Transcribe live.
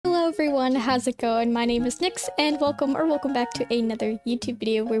everyone, how's it going? My name is Nyx and welcome back to another YouTube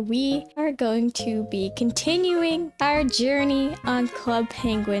video where we are going to be continuing our journey on Club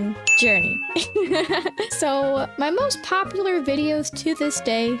Penguin Journey. So my most popular videos to this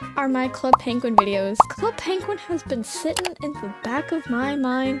day are my Club Penguin videos. Club Penguin has been sitting in the back of my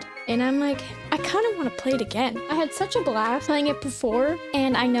mind and I'm like, I kind of want to play it again. I had such a blast playing it before,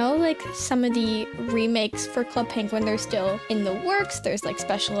 and I know like some of the remakes for Club Penguin, they're still in the works. There's like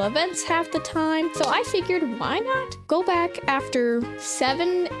special events half the time. So I figured, why not go back after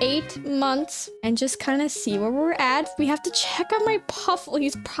 7-8 months and just kind of see where we're at. We have to check on my Puffle.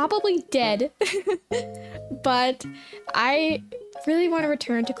 He's probably dead. But I really want to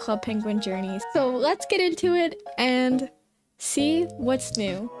return to Club Penguin Journey. So let's get into it and see what's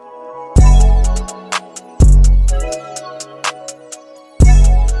new.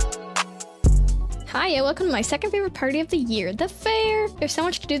 Hiya, welcome to my second favorite party of the year, the fair! There's so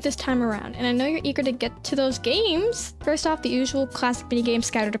much to do this time around, and I know you're eager to get to those games! First off, the usual classic mini games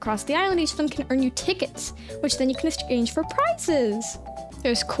scattered across the island. Each of them can earn you tickets, which then you can exchange for prizes!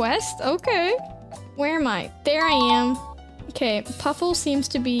 There's quests? Okay. Where am I? There I am. Okay, Puffle seems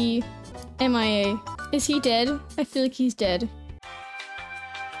to be MIA. Is he dead? I feel like he's dead.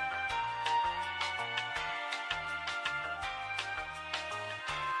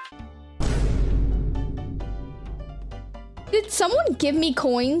 Did someone give me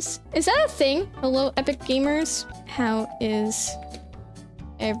coins? Is that a thing? Hello, Epic Gamers. How is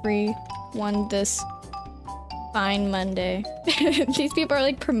everyone this fine Monday? These people are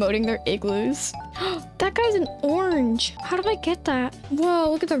like promoting their igloos. That guy's an orange. How do I get that? Whoa,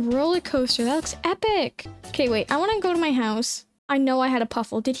 look at the roller coaster. That looks epic. Okay, wait. I want to go to my house. I know I had a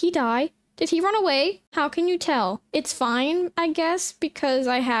Puffle. Did he die? Did he run away? How can you tell? It's fine, I guess, because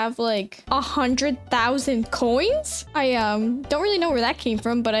I have like 100,000 coins. I don't really know where that came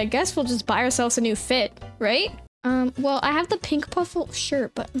from, but I guess we'll just buy ourselves a new fit, right? Well, I have the pink Puffle,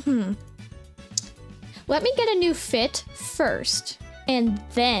 sure, but let me get a new fit first, and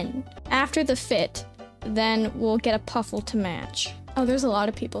then after the fit, then we'll get a Puffle to match. Oh, there's a lot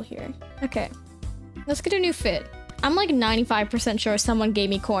of people here. Okay, let's get a new fit. I'm like 95% sure someone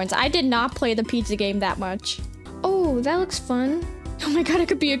gave me coins. I did not play the pizza game that much. Oh, that looks fun. Oh my god, I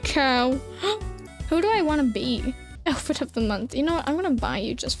could be a cow. Who do I want to be? Outfit of the month. You know what? I'm gonna buy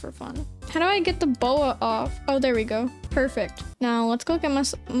you just for fun. How do I get the boa off? Oh, there we go. Perfect. Now let's go get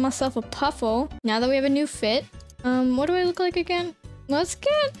myself a Puffle. Now that we have a new fit. What do I look like again? Let's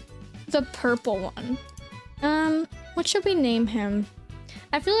get the purple one. What should we name him?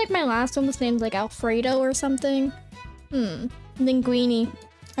 I feel like my last one was named like Alfredo or something. Linguini.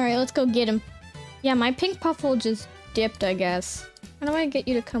 Alright, let's go get him. Yeah, my pink Puffle just dipped, I guess. How do I get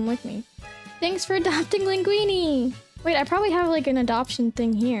you to come with me? Thanks for adopting Linguini! Wait, I probably have like an adoption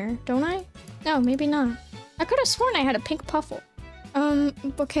thing here, don't I? No, maybe not. I could have sworn I had a pink Puffle.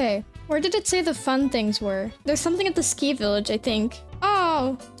 Okay. Where did it say the fun things were? There's something at the ski village, I think.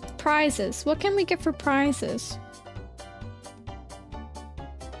 Oh! Prizes. What can we get for prizes?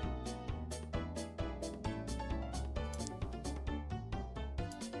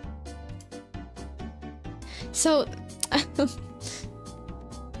 So,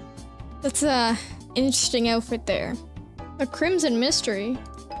 that's a interesting outfit there. A Crimson Mystery.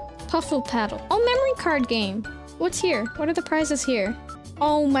 Puffle Paddle. Oh, memory card game. What's here? What are the prizes here?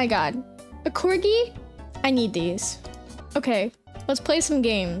 Oh my god. A Corgi? I need these. Okay, let's play some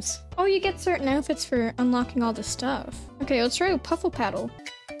games. Oh, you get certain outfits for unlocking all the stuff. Okay, let's try a Puffle Paddle.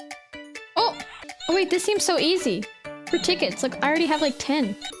 Oh! Oh wait, this seems so easy. For tickets, like I already have like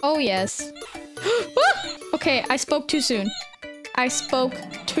 10. Oh yes. Okay, I spoke too soon. I spoke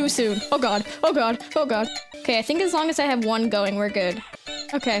too soon. Oh god, oh god, oh god. Okay, I think as long as I have one going, we're good.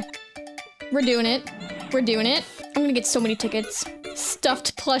 Okay. We're doing it. We're doing it. I'm gonna get so many tickets.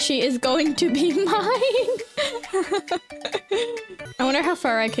 Stuffed plushie is going to be mine! I wonder how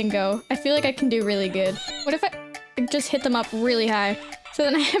far I can go. I feel like I can do really good. What if I just hit them up really high? So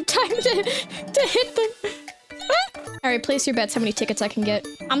then I have time to hit them. Alright, place your bets how many tickets I can get.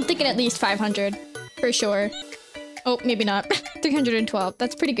 I'm thinking at least 500. For sure. Oh, maybe not. 312.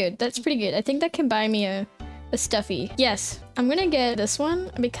 That's pretty good. That's pretty good. I think that can buy me a stuffy. Yes. I'm gonna get this one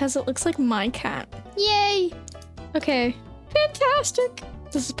because it looks like my cat. Yay! Okay. Fantastic!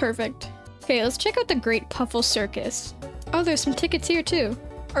 This is perfect. Okay, let's check out the Great Puffle Circus. Oh, there's some tickets here too.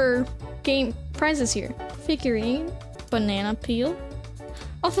 Or game prizes here. Figurine. Banana peel.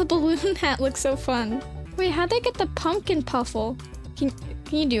 Oh, the balloon hat looks so fun. Wait, how'd they get the pumpkin Puffle? Can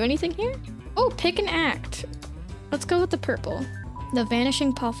you do anything here? Oh, pick an act. Let's go with the purple. The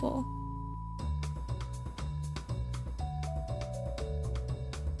Vanishing Puffle.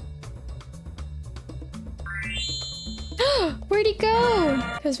 Where'd he go?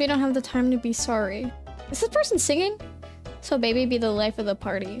 Because we don't have the time to be sorry. Is this person singing? So baby be the life of the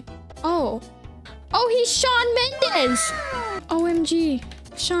party. Oh. Oh, he's Shawn Mendes! OMG.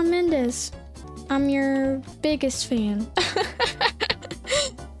 Shawn Mendes. I'm your biggest fan.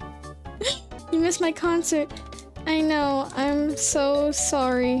 You missed my concert. I know. I'm so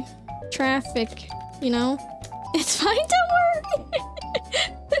sorry. Traffic, you know? It's fine, don't worry.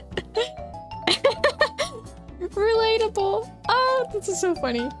 Relatable. Oh, this is so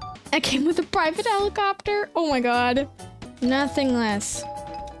funny. I came with a private helicopter. Oh my god. Nothing less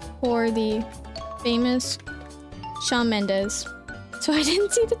for the famous Shawn Mendes. So I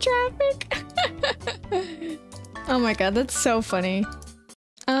didn't see the traffic. Oh my god, that's so funny.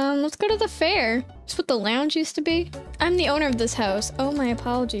 Let's go to the fair. That's what the lounge used to be. I'm the owner of this house. Oh, my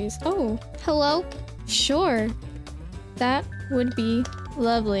apologies. Oh, hello? Sure. That would be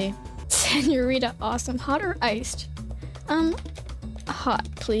lovely. Senorita, awesome. Hot or iced? Hot,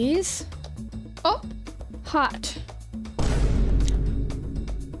 please. Oh, hot.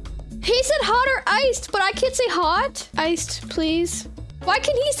 He said hot or iced, but I can't say hot. Iced, please. Why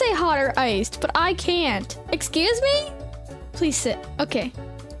can he say hot or iced, but I can't? Excuse me? Please sit. Okay.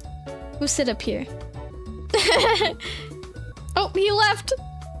 We'll sit up here. Oh, he left.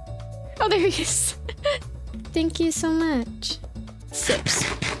 Oh, there he is. Thank you so much. Sips.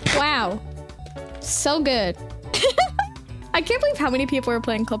 Wow. So good. I can't believe how many people are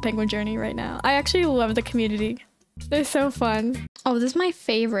playing Club Penguin Journey right now. I actually love the community. They're so fun. Oh, this is my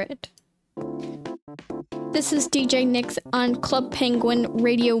favorite. This is DJ Nix on Club Penguin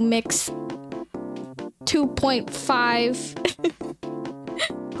Radio Mix 2.5.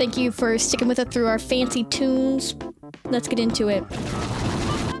 Thank you for sticking with us through our fancy tunes. Let's get into it.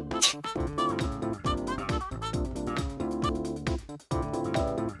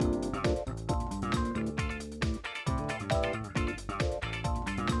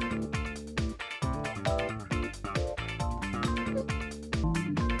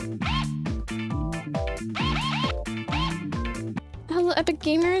 Hello, Epic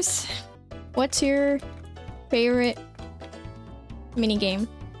Gamers. What's your favorite minigame?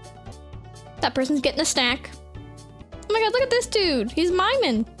 That person's getting a snack. Oh my god, look at this dude. He's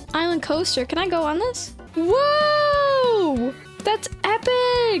miming. Island Coaster. Can I go on this? Whoa! That's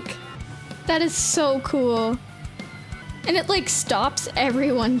epic! That is so cool. And it like stops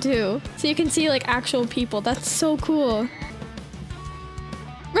everyone too. So you can see like actual people. That's so cool.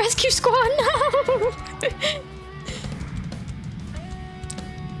 Rescue squad, no!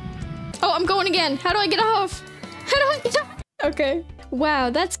 Oh, I'm going again. How do I get off? How do I get off? Okay. Wow,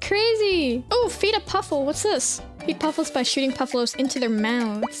 that's crazy. Oh, feed a puffle. What's this? Feed puffles by shooting puffalos into their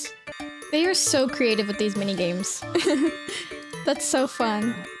mouths. They are so creative with these mini games. That's so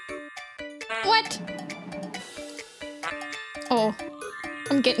fun. What? Oh,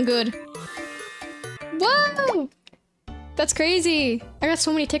 I'm getting good. Whoa! That's crazy. I got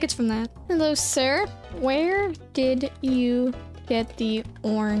so many tickets from that. Hello, sir. Where did you get the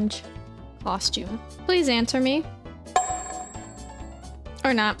orange costume? Please answer me.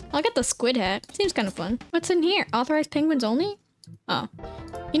 Or not. I'll get the squid hat. Seems kind of fun. What's in here? Authorized penguins only? Oh.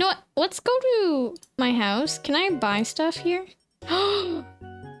 You know what? Let's go to my house. Can I buy stuff here?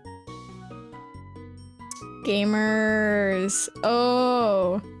 Gamers.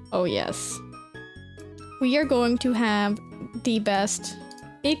 Oh. Oh, yes. We are going to have the best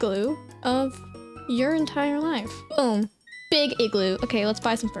igloo of your entire life. Boom. Big igloo. Okay, let's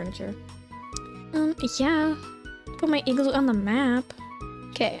buy some furniture. Yeah. Put my igloo on the map.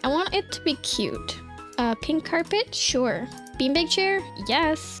 Okay, I want it to be cute. Pink carpet? Sure. Beanbag chair?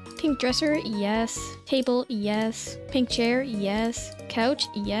 Yes. Pink dresser? Yes. Table? Yes. Pink chair? Yes. Couch?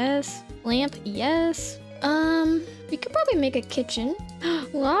 Yes. Lamp? Yes. We could probably make a kitchen.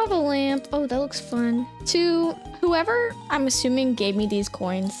 Lava lamp. Oh, that looks fun. To whoever I'm assuming gave me these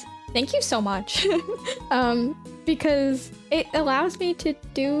coins, thank you so much. Because it allows me to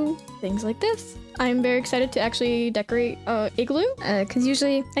do things like this. I'm very excited to actually decorate igloo, because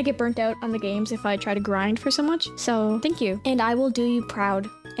usually I get burnt out on the games if I try to grind for so much. So thank you. And I will do you proud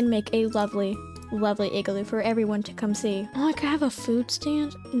and make a lovely, lovely igloo for everyone to come see. Oh, I could have a food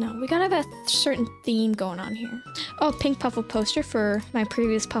stand? No, we gotta have a certain theme going on here. Oh, pink puffle poster for my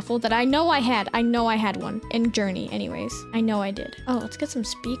previous puffle that I know I had. I know I had one in Journey anyways. I know I did. Oh, let's get some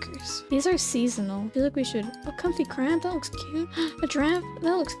speakers. These are seasonal. I feel like we should... Oh, comfy crab. That looks cute. A giraffe.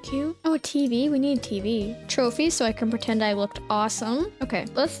 That looks cute. Oh, a TV. We need a TV. Trophies so I can pretend I looked awesome. Okay,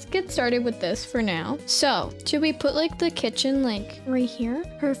 let's get started with this for now. So, should we put like the kitchen like right here?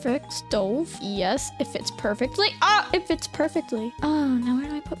 Perfect. Stove. Yes, it fits perfectly. Ah, it fits perfectly. Oh, now where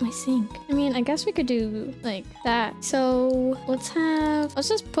do I put my sink? I mean, I guess we could do like that. So let's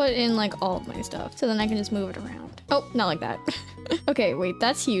just put in like all of my stuff so then I can just move it around. Oh, not like that. Okay, wait,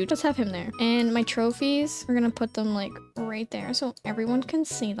 that's huge. Let's have him there. And my trophies, we're gonna put them like right there so everyone can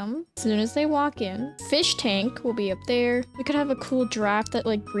see them as soon as they walk in. Fish tank will be up there. We could have a cool giraffe that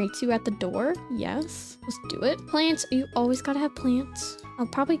like greets you at the door. Yes, let's do it. Plants, you always gotta have plants. I'll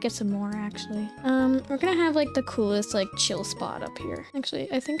probably get some more actually. We're gonna have like the coolest like chill spot up here.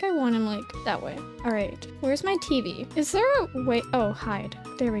 Actually, I think I want him like that way. All right, where's my TV? Is there a way? Oh, hide.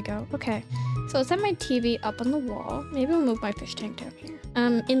 There we go. Okay. So let's have my TV up on the wall. Maybe we'll move my fish tank down here.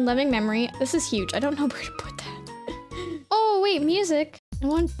 In loving memory, this is huge. I don't know where to put that. Oh, wait, music. I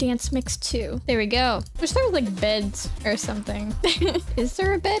want dance mix too. There we go. Wish there was like beds or something. Is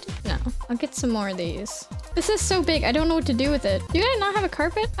there a bed? No. I'll get some more of these. This is so big. I don't know what to do with it. Do you guys not have a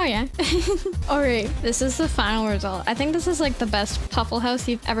carpet? Oh yeah. All right. This is the final result. I think this is like the best Puffle house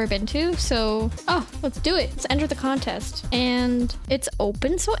you've ever been to. So, oh, let's do it. Let's enter the contest. And it's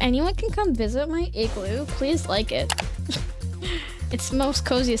open so anyone can come visit my igloo. Please like it. It's the most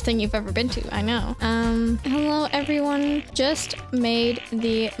coziest thing you've ever been to, I know. Hello everyone. Just made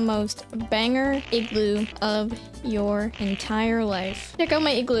the most banger igloo of your entire life. Check out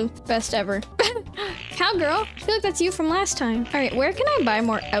my igloo. Best ever. Cowgirl, I feel like that's you from last time. All right, where can I buy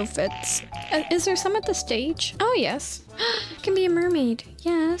more outfits? Is there some at the stage? Oh, yes. Can be a mermaid.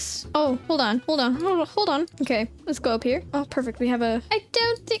 Yes. Oh, hold on. Okay, let's go up here. Oh, perfect. We have a... I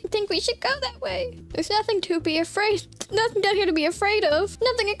don't think we should go that way. There's nothing to be afraid... Nothing down here to be afraid of.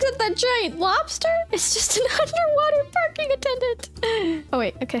 Nothing except that giant lobster. It's just an underwater parking attendant. Oh,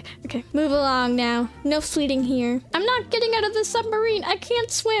 wait. Okay. Move along now. No fleeting here. I'm not getting out of the submarine. I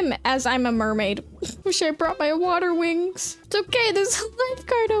can't swim as I'm a mermaid. Wish I brought my water wings. It's okay. There's a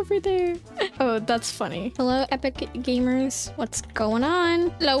lifeguard over there. Oh, that's funny. Hello, Epic Gamers. What's going on?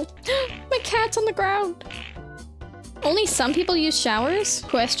 Hello. My cat's on the ground. Only some people use showers?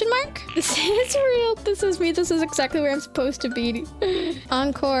 Question mark? This is real. This is me. This is exactly where I'm supposed to be.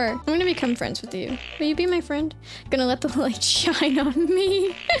 Encore. I'm gonna become friends with you. Will you be my friend? Gonna let the light shine on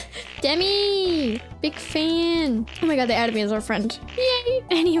me. Demi! Big fan. Oh my god, they added me as our friend. Yay!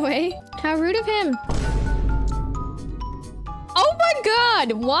 Anyway, how rude of him. Oh my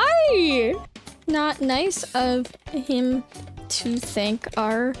god, why? Not nice of him to thank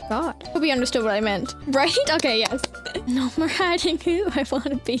our god. Hope you understood what I meant. Right? Okay, yes. No more hiding who I want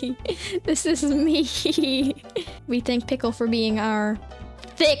to be. This is me. We thank Pickle for being our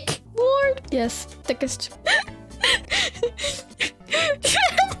thick lord. Yes, thickest.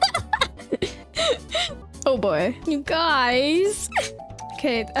 Oh boy. You guys.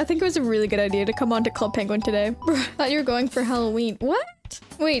 Okay, I think it was a really good idea to come on to Club Penguin today. Thought you were going for Halloween. What?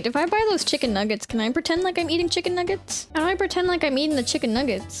 Wait, if I buy those chicken nuggets, can I pretend like I'm eating chicken nuggets? How do I pretend like I'm eating the chicken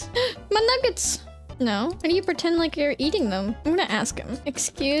nuggets? My nuggets! No. How do you pretend like you're eating them? I'm gonna ask him.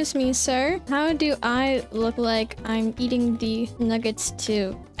 Excuse me, sir. How do I look like I'm eating the nuggets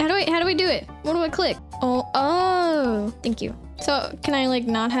too? How do I do it? What do I click? Oh, thank you. So, can I like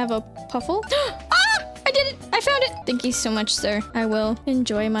not have a Puffle? Ah! I did it! I found it! Thank you so much, sir. I will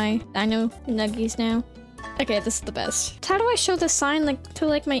enjoy my dino nuggies now. Okay, this is the best. How do I show the sign like to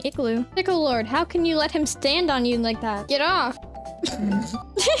like my igloo? Pickle Lord, how can you let him stand on you like that? Get off!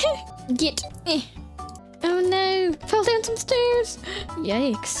 Get. Oh no! Fell down some stairs!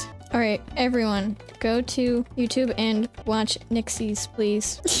 Yikes. Alright, everyone, go to YouTube and watch Nixie's,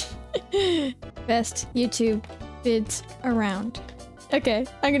 please. Best YouTube vids around. Okay,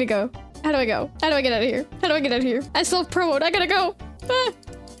 I'm gonna go. How do I go? How do I get out of here? How do I get out of here? I self-promote. I gotta go. Ah,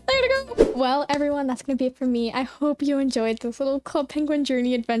 I gotta go. Well, everyone, that's gonna be it for me. I hope you enjoyed this little Club Penguin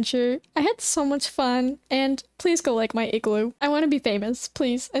journey adventure. I had so much fun, and please go like my igloo. I want to be famous,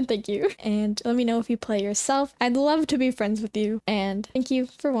 please, and thank you. And let me know if you play yourself. I'd love to be friends with you. And thank you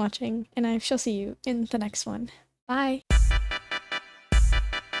for watching, and I shall see you in the next one. Bye.